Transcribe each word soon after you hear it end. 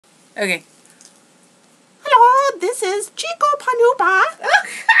Okay. Hello, this is Chico Panupa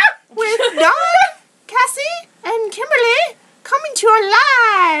with Don, Cassie, and Kimberly coming to you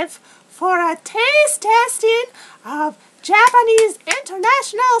live for a taste testing of Japanese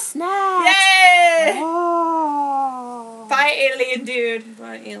international snacks. Yay! Oh. Bye, alien dude.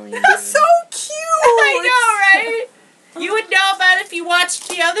 Bye, alien. He's so cute. I know, right? You would know about it if you watched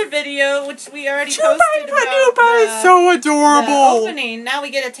the other video, which we already posted about Panupa is so the adorable. opening. Now we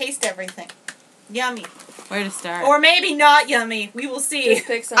get to taste everything. Yummy. Where to start? Or maybe not yummy. We will see. Just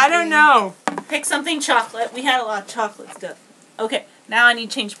pick something. I don't know. Pick something chocolate. We had a lot of chocolate stuff. Okay, now I need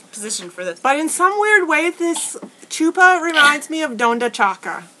to change position for this. But in some weird way, this chupa reminds me of Donda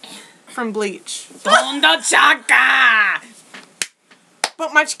Chaka from Bleach. Donda Chaka!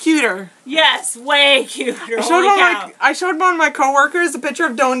 But much cuter. Yes, way cuter. I showed one of my coworkers a picture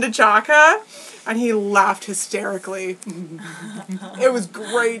of Donda Chaka, and he laughed hysterically. It was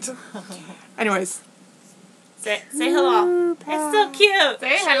great. Anyways. Say hello. It's so cute.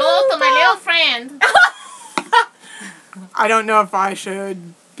 Say hello to my little friend. I don't know if I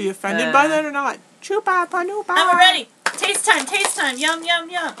should be offended by that or not. Chupa panupa. I'm ready. Taste time, taste time. Yum, yum,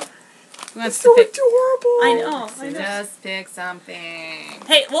 yum. It's so adorable. I know. Just pick something.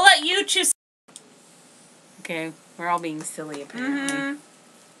 Hey, we'll let you choose. Okay, we're all being silly apparently.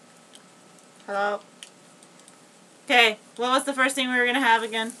 Hello. Okay, what was the first thing we were going to have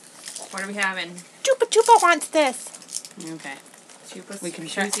again? What are we having? Chupa Chupa wants this. Okay. We can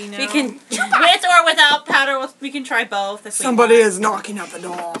try. choosy now. We can with or without powder. We can try both. If Somebody we want. is knocking at the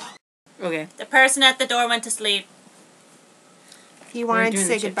door. Okay. The person at the door went to sleep. He wanted to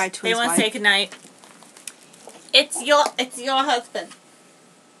say goodbye to They his want wife. to say goodnight. It's your husband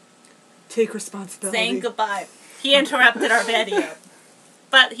Take responsibility. saying goodbye. He interrupted our video,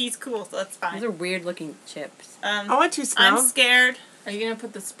 but he's cool, so that's fine. Those are weird looking chips. I want to smell. I'm scared. Are you gonna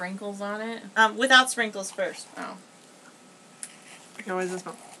put the sprinkles on it? Without sprinkles first. Oh. Okay, what does this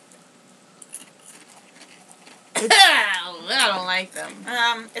smell? I don't like them.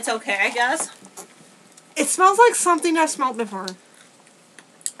 It's okay, I guess. It smells like something I've smelled before.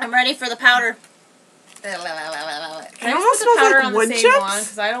 I'm ready for the powder. Can I It just almost put the smells powder like on the wood same chips. one?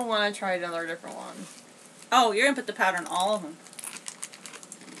 Because I don't want to try another different one. Oh, you're gonna put the powder on all of them.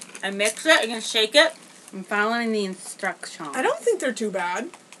 And mix it. You're gonna shake it. I'm following the instructions. I don't think they're too bad.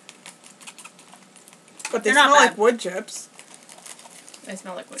 But they They're not smell bad. like wood chips. They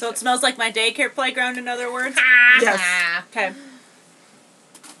smell like wood So it chips. smells like my daycare playground, in other words. Yes. Okay.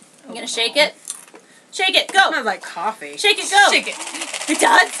 I'm gonna shake it. Shake it. Go. Smells like coffee. Shake it. Go. Shake it. It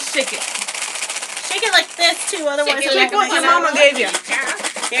does. Shake it. Shake it like this too. Otherwise, Shake it it's Like not what gonna your get mama out. gave you.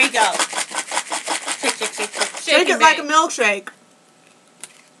 There you go. Shake, shake, shake, shake. Shake it and like a bake. milkshake.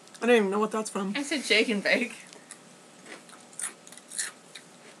 I don't even know what that's from. I said shake and bake.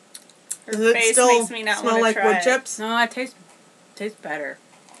 Her Does it face still makes me not smell wanna like try wood it. chips? No, it tastes better.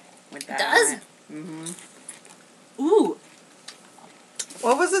 With that does? Mm-hmm. Ooh.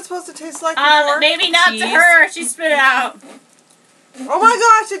 What was it supposed to taste like before? Maybe not to Cheese. her. She spit it out. Oh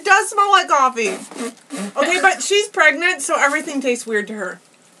my gosh, it does smell like coffee. Okay, but she's pregnant, so everything tastes weird to her.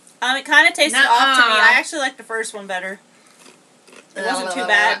 It kind of tasted Nuh-uh. off to me. I actually liked the first one better. It wasn't too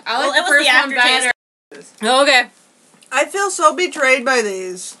bad. I like it the was first one better. Okay. I feel so betrayed by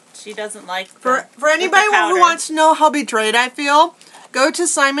these. She doesn't like For the anybody powder. who wants to know how betrayed I feel, go to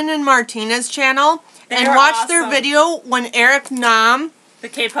Simon and Martina's channel and They're watch their awesome. video when Eric Nam, the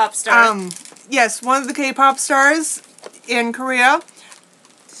K-pop star. yes, one of the K-pop stars in Korea,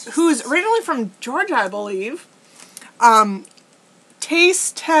 who's originally from Georgia, I believe,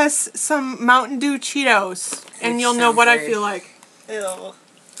 taste tests some Mountain Dew Cheetos, and you'll know what I feel like. Ew.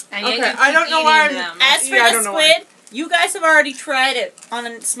 And Okay, yet you I keep don't know eating why I'm- them. As for Yeah, I the don't know why. squid, you guys have already tried it on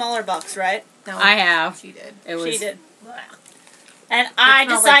a smaller box, right? No, I have. She did. It was. She did. And I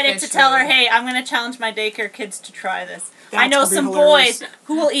smelled decided like to fish tell her, food. hey, I'm going to challenge my daycare kids to try this. I That's know gonna be some hilarious. boys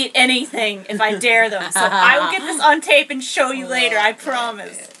who will eat anything if I dare them. So I will get this on tape and show you later, I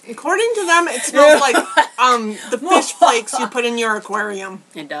promise. According to them, it smells like the fish flakes you put in your aquarium.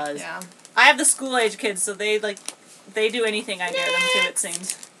 It does. Yeah. I have the school-age kids, so they do anything I dare them to, it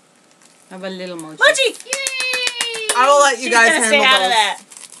seems. I have a little mochi. Mochi! Yay! I will let you She's guys gonna handle stay out those. of that.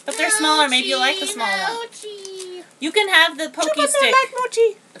 But they're smaller, maybe you like the small one. You can have the pokey stick. like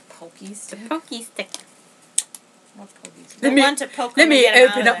mochi. The pokey stick. Pokey stick. What pokey stick? Let The me- one to poke Let them me and get 'em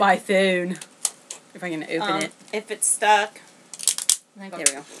open out up of my phone. If I can open there. it. If it's stuck. There we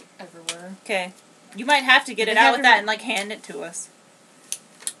go. Everywhere. Okay. You might have to get Do it they out have with your- that and hand it to us.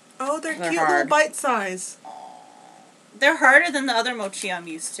 Oh, they're They're cute hard. little bite size. They're harder than the other mochi I'm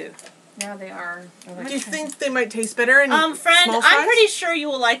used to. Yeah, they are. Do you think they might taste better in friend, small size? I'm pretty sure you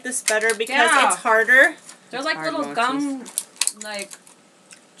will like this better because Yeah. it's harder. They're like Hard little mochis. gum, like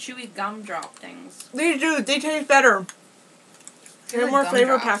chewy gumdrop things. They do. They taste better. They have like more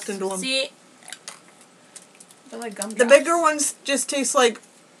flavor gumdrops. packed into them. See, They're like gumdrops. The bigger ones just taste like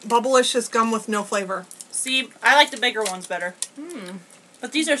bubblicious gum with no flavor. I like the bigger ones better.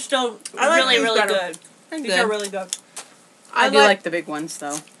 But these are still I like really, these really better. good. They're These good. are really good. I do like the big ones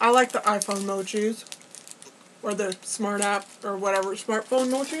though. I like the iPhone mochis. Or the smart app or whatever. Smartphone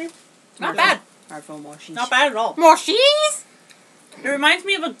mochi. Not bad. iPhone mochis. Not bad at all. Mochis? It reminds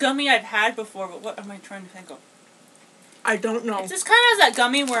me of a gummy I've had before, but what am I trying to think of? I don't know. It just kind of has that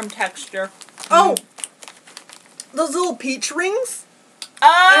gummy worm texture. Oh! Those little peach rings? Oh,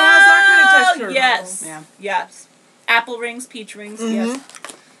 has that kind of texture. Yes. Yeah. Yes. Apple rings, peach rings, yes.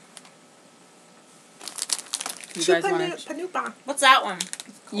 You guys want to? Panupa. What's that one?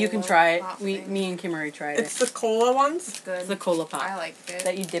 You can try it. Me and Kim already tried It's it. the cola ones. Good. It's the cola pop I liked it.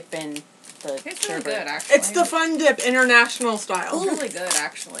 that you dip in the It's really sherbet. good, actually. It's the Fun Dip International style. It's really good,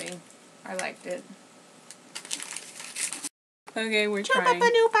 actually. I liked it. Okay, we're trying.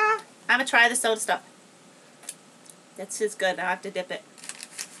 I'm gonna try the soda stuff. That's just good. I have to dip it.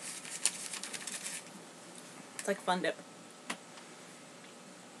 It's like Fun Dip.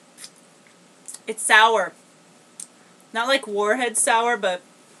 It's sour. Not like Warhead sour, but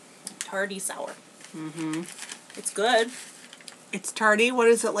tardy sour. Mm-hmm. It's good. It's tardy. What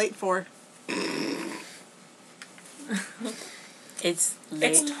is it late for? It's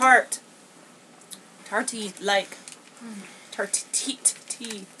late. It's tart. Tarty like.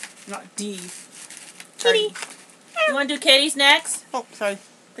 Tarty not D. Kitty. You want to do kitties next? Oh, sorry.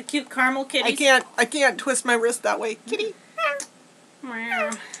 The cute caramel kitties. I can't twist my wrist that way. Kitty.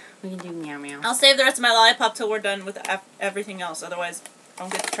 We can do meow meow. I'll save the rest of my lollipop till we're done with everything else. Otherwise, I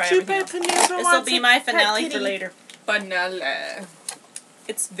won't get to try everything else. This will be my finale for later. Vanilla.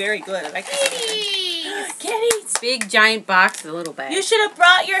 It's very good. I like it. Kitties! Big giant box, a little bag. You should have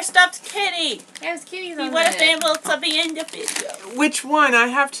brought your stuffed kitty. There's kitties He on would have there. been able to be in the video. Which one? I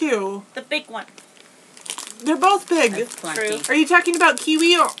have two. The big one. They're both big. That's plenty. True. Are you talking about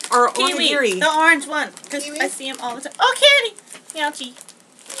kiwi or Kiwi. onigiri? The orange one. Because Kiwi? I see him all the time. Oh, kitty! Meowchi.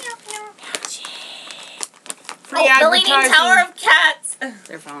 Meow, meow. Free Oh, the Leaning advertising. Tower of Cats.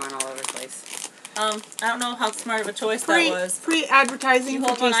 They're falling all over the place. I don't know how smart of a choice Free, that was. free advertising You for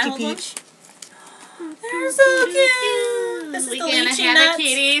hold one, I Tasty hold one. Peach. They're so cute. This is We the gonna lychee have nuts. a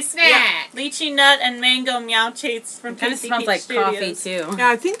kitty Yeah, snack. lychee nut and mango meow chates from Kind of Tasty smells Peach like Studios. coffee too. Yeah,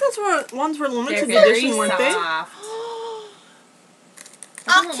 I think those ones were limited They're very edition, weren't they? soft. A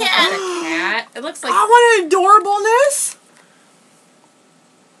Doesn't it look cat. like a cat. It looks like Oh, what adorableness!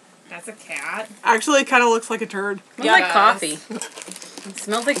 that's a cat. Actually, it kind of looks like a turd. Smells Yeah, like it does. coffee. It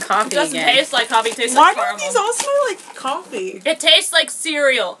smells like coffee It doesn't again. taste like coffee. It tastes Why like don't caramel. these all smell like coffee? It tastes like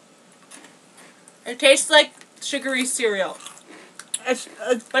cereal. It tastes like sugary cereal.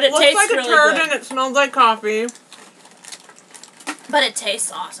 But it looks tastes like a really turd good. and it smells like coffee. But it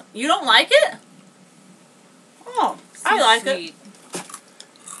tastes awesome. You don't like it? Oh, I like it. Sweet.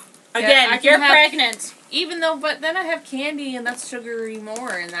 Again, I if can you're have- pregnant. Even though, but then I have candy and that's sugary more,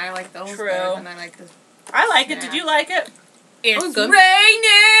 and I like those True. better than I like this. I like it. Did you like it? It's Oh, good.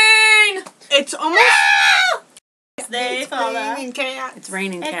 raining! It's almost They fall out. raining cat. It's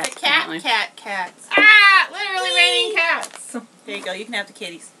raining It's cats. a cat, apparently. cats. Ah! Literally raining cats! There you go. You can have the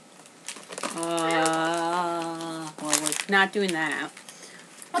kitties. Well, we're not doing that.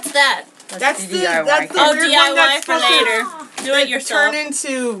 What's that? That's do the DIY. that's the Oh, weird one DIY that's for supposed to later. Do it yourself. turn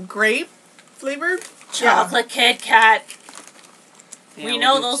into grape flavored. Chocolate Kit Kat. Yeah, We we'll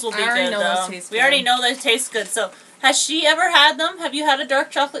know do- those will be I already good, know those though. taste We already good. know they taste good. So, has she ever had them? Have you had a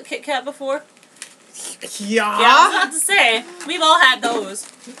dark chocolate Kit Kat before? Yeah, I was about to say. We've all had those.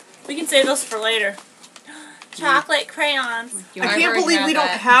 We can save those for later. Chocolate crayons. You I want- can't already believe had we don't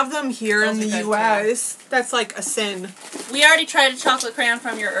that. have them here in Those the are good, U.S. That's like a sin. We already tried a chocolate crayon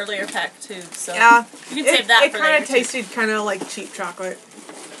from your earlier pack, too. So Yeah, you can save that it for kind later. of tasted kind of like cheap chocolate.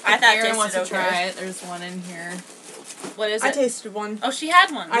 I thought it Aaron wants tasted to okay. try it. There's one in here. What is I it? tasted one. Oh, she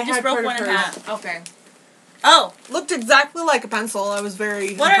had one. We I just had broke part of one in hers. half. Okay. Oh, Looked exactly like a pencil. I was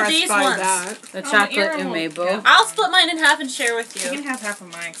very What are impressed these by ones? that. The Oh, chocolate Aaron will- umebo. yeah. I'll split mine in half and share with You you. can have half of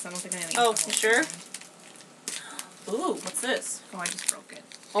mine because I don't think I need Oh, the whole you sure? thing. Ooh, what's this? Oh, I just broke it.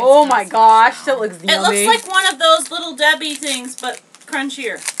 Oh It's my not gosh, smashed that down. looks It yummy. looks like one of those little Debbie things, but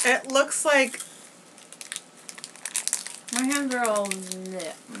crunchier. It looks like My hands are all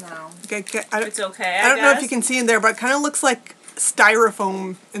lit now. okay, It's okay. I don't know if you can see in there, but it kind of looks like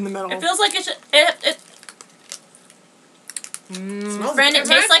styrofoam in the middle. It feels like it should. Smells Friend, it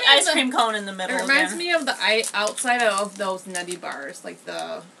good. tastes like reminds me of ice the- cream cone in the It middle. reminds again. me of the outside of those nutty bars, like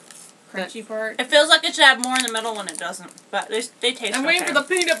the crunchy part. It feels like it should have more in the middle when it doesn't, but they taste. I'm waiting for the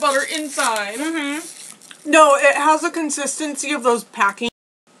peanut butter inside. No, it has a consistency of those packing.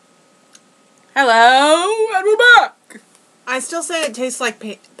 Hello, and we're back. I still say it tastes like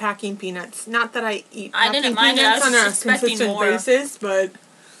packing peanuts. Not that I eat I packing didn't mind it. I peanuts was on a just expecting consistent more. basis, but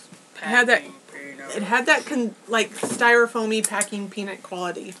it had that like styrofoamy packing peanut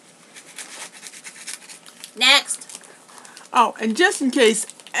quality. Next. Oh, and just in case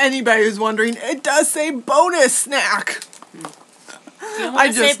anybody was wondering, it does say bonus snack. Do you I want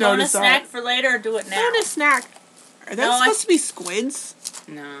to say just bonus noticed snack that. for later or do it now? Bonus snack. Are those No, supposed to be squids?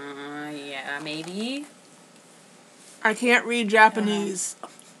 No, yeah, maybe. I can't read Japanese,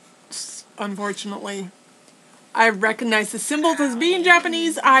 unfortunately. I recognize the symbols as being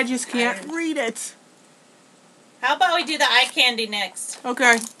Japanese, I just can't read it. How about we do the eye candy next?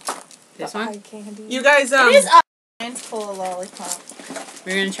 Okay. This one? Candy. You guys, It is mine's full of lollipop.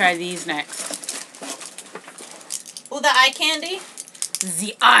 We're gonna try these next. Oh, the eye candy?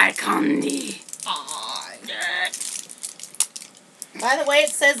 The eye candy. By the way, it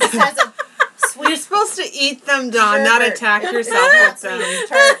says this has a you're sweet supposed to eat them, Dawn, not sherbet. attack It's yourself not with them. sweet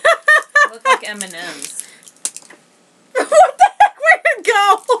tart. Look like M&M's. What the heck? Where'd it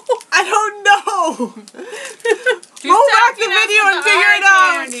go? I don't know. She's Roll back the talking us video with and the figure it eye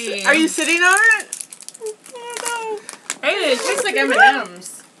out. candy. Are you sitting on it? Oh, Hey, it tastes like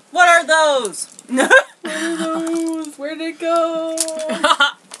M&M's. What are those? Where'd it go? no.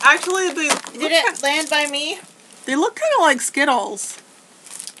 Actually, Did it land by me? they look kind of like Skittles.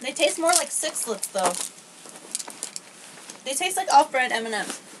 They taste more like Sixlets, though. They taste like off-brand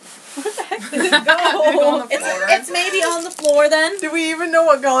M&M's. Where did it go? On the floor. It's maybe on the floor then. Do we even know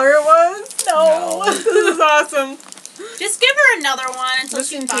what color it was? No. This is awesome. Just give her another one until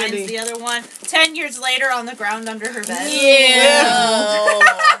Listen, she finds Candy. the other one. 10 years later on the ground under her bed.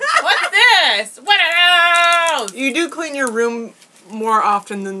 What's this? What are those? You do clean your room more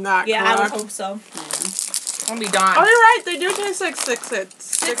often than that, Yeah, I would correct? hope so. I'll be done. Oh, you're right. They do taste like Sixlets.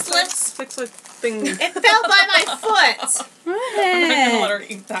 Sixlets? Sixlet thing. It fell by my foot. I'm not gonna let her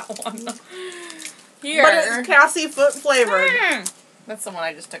eat that one. Here. But it's Cassie foot flavored. That's the one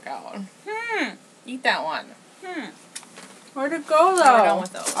I just took out. Eat that one. Where'd it go, We're done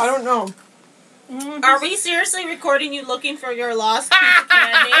with those. I don't know. Are we seriously recording you looking for your lost piece of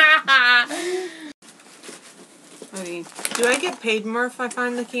candy? Okay. Do I get paid more if I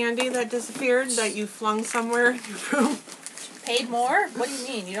find the candy that disappeared that you flung somewhere in your room? Paid more? What do you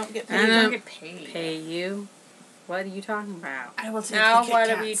mean? You don't get I paid? don't Get paid. pay you. What are you talking about? I will take Now the Kit what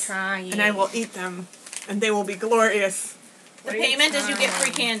are we Kats, trying? and I will eat them, and they will be glorious. The payment is you get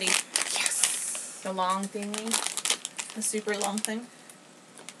free candy. The long thingy. The super long thing.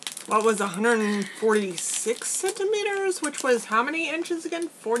 What was 146 centimeters, which was how many inches again?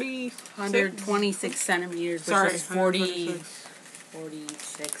 126 centimeters, which Sorry, is 40, 126.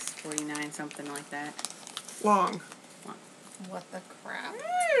 46, 49, something like that. Long. What the crap?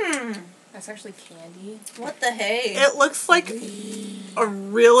 That's actually candy. What the hey? It looks like a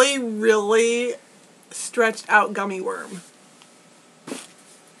really, really stretched out gummy worm.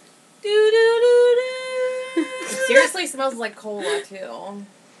 It seriously smells like cola too.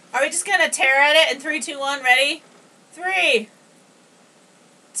 Are we just gonna tear at it in 3, 2, 1? Ready? 3,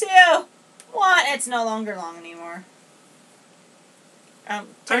 2, 1. It's no longer long anymore. I'm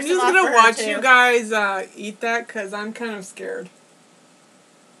tear some just off gonna for her, watch too. you guys eat that because I'm kind of scared.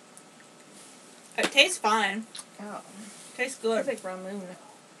 It tastes fine. Oh. Tastes It's good. like Ramoon.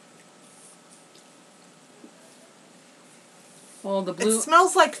 Well, the It blue,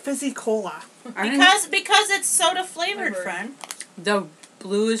 smells like fizzy cola. I didn't- Because it's soda flavored, Flavored. friend. the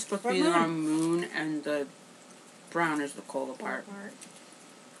blue is supposed to be the Ramoon. moon, and the brown is the cola part.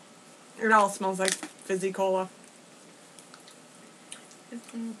 It all smells like fizzy cola.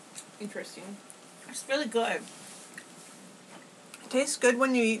 Interesting. It's really good. It tastes good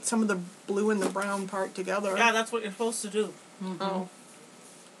when you eat some of the blue and the brown part together. Yeah, that's what you're supposed to do. Oh.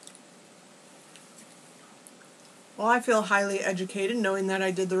 Well, I feel highly educated knowing that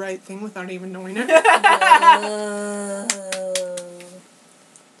I did the right thing without even knowing it.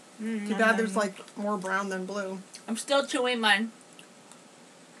 Too bad there's like more brown than blue. I'm still chewing mine.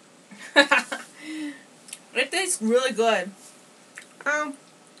 It tastes really good.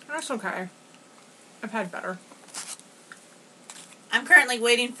 That's okay. I've had better. I'm currently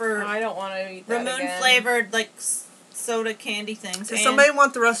waiting for I don't want to eat that Ramoon again. flavored like soda candy things. Does and somebody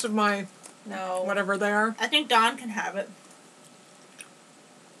want the rest of my No. whatever they are? I think Dawn can have it.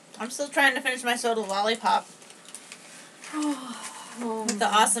 I'm still trying to finish my soda lollipop. With the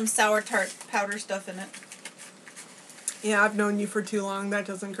awesome sour tart powder stuff in it. Yeah, I've known you for too long. That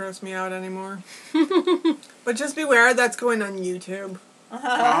doesn't gross me out anymore. But just beware, that's going on YouTube.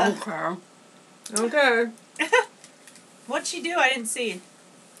 Okay. Okay. What'd she do? I didn't see.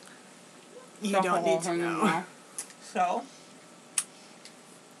 You don't need to know. So?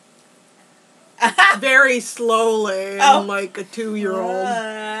 Very slowly, Oh. like a 2-year-old.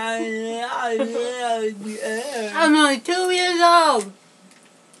 I'm only 2 years old.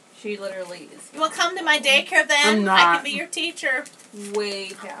 She literally is You want to come to my daycare then? I'm not. I can be your teacher.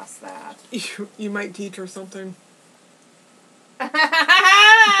 way past that. You might teach her something.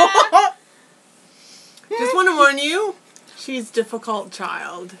 Just want to warn you, she's a difficult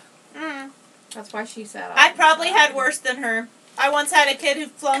child. That's why she said I probably had worse than her. I once had a kid who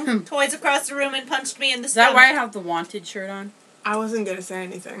flung toys across the room and punched me in the Is that stomach. why I have the wanted shirt on? I wasn't going to say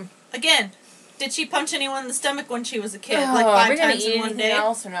anything. Again, did she punch anyone in the stomach when she was a kid? Ugh, Like are 5 we gonna times eat in one anything day?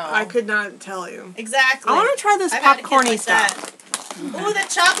 else or no? I could not tell you. Exactly. I want to try this I've had a kid popcorny like stuff. that. Ooh, the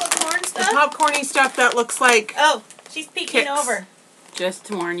chocolate corn The stuff? popcorny stuff that looks like... Oh, she's peeking Kicks. over. Just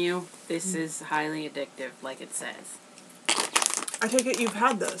to warn you, this is highly addictive, like it says. I take it you've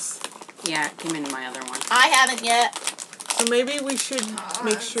had this. Yeah, it came in my other one. I haven't yet. So maybe we should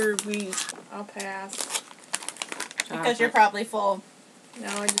make sure we... I'll pass. Because you're probably full. No,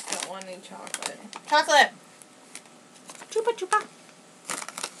 I just don't want any chocolate. Chocolate. Chupa chupa.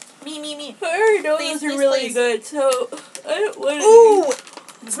 Me. I already know Please, those are please, really please. good, so I don't want to. Ooh!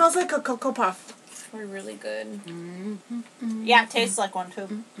 It smells like a Cocoa Puff. They're really good. Yeah, it tastes like one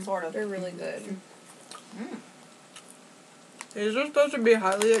too. Sort of. They're really good. These are supposed to be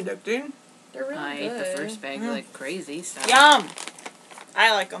highly addicting. They're really I good. ate the first bag like crazy, so. Yum.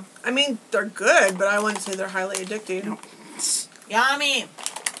 I like them. I mean, they're good, but I wouldn't say they're highly addicting. Yummy.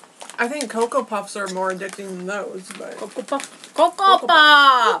 I think Cocoa Puffs are more addicting than those, but... Cocoa Puff. Cocoa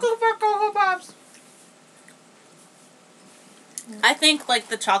Puff! Go for Cocoa Pops. I think like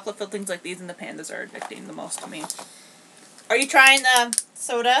the chocolate filled things like these and the pandas are addicting the most to me. Are you trying the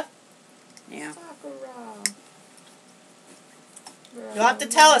soda? Yeah. You'll have to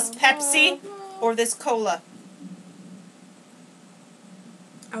tell us, Pepsi or this cola.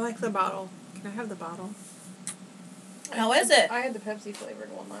 I like the bottle. Can I have the bottle? How is it? I had the Pepsi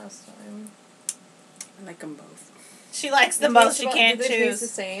flavored one last time. I like them both. She likes the They most taste she about- can't do they taste the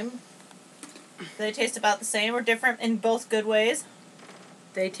choose. same? Do they taste about the same or different in both good ways?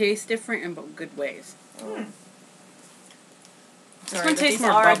 They taste different in both good ways. This Sorry, one but tastes these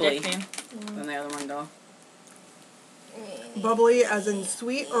more are bubbly addicting. than the other one, though. Bubbly as in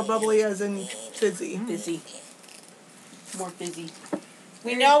sweet or bubbly as in fizzy? Fizzy. More fizzy.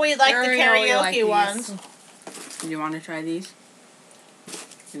 We know we like the I know we like karaoke these. ones. You want to try these?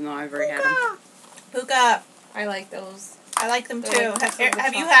 Even though I've already had them. Puka. I like those. I like them They're too. like Have, the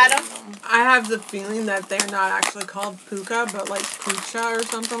have you chocolate had them? one. I have the feeling that they're not actually called puka, but like pucha or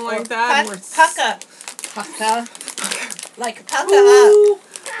something like that. and we're Pucka. Pucka. Like pucka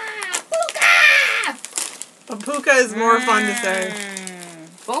up. But puka is more fun to say.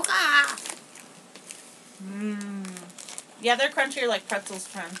 Puka. Yeah, they're crunchier like pretzels,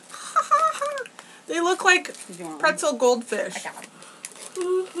 friend. They look like Did you want one? pretzel goldfish. I got them.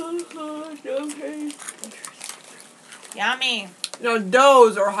 Yummy. No,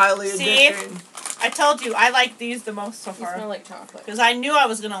 those are highly See? addicting. I told you, I like these the most so They smell far. like chocolate. Because I knew I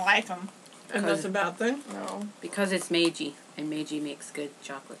was going to like them. And that's a bad thing. No. Because it's Meiji, and Meiji makes good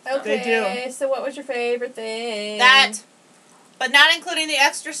chocolate stuff. They Okay, do. so what was your favorite thing? That, but not including the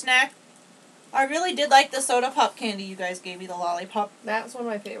extra snack. I really did like the soda pop candy you guys gave me, the lollipop. That's one of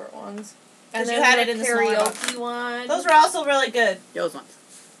my favorite ones. Because And you then had the it in the smaller box. karaoke one. Those were also really good. Those ones.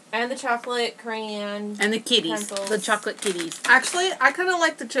 And the chocolate crayon. And the kitties. Pencils. The chocolate kitties. Actually, I kind of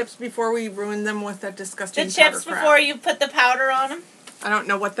like the chips before we ruined them with that disgusting The powder chips crap. before you put the powder on them. I don't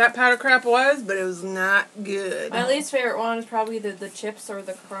know what that powder crap was, but it was not good. My least favorite one is probably the chips or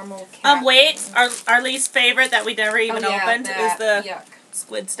the caramel cat. Wait, our least favorite that we never even opened is the yuck.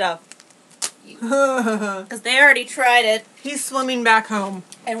 squid stuff. He's Because they already tried it. swimming back home.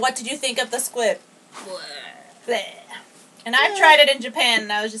 And what did you think of the squid? Bleh. And I've tried it in Japan,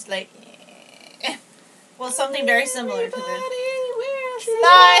 and I was just like, eh. Well, something very similar to this.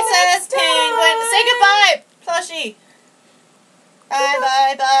 Bye, says Penguin. Say goodbye, plushie.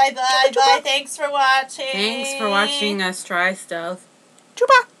 Bye. Thanks for watching. Thanks for watching us try stuff.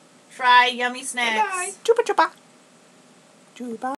 Chupa. Try yummy snacks. Chupa chupa. Chupa.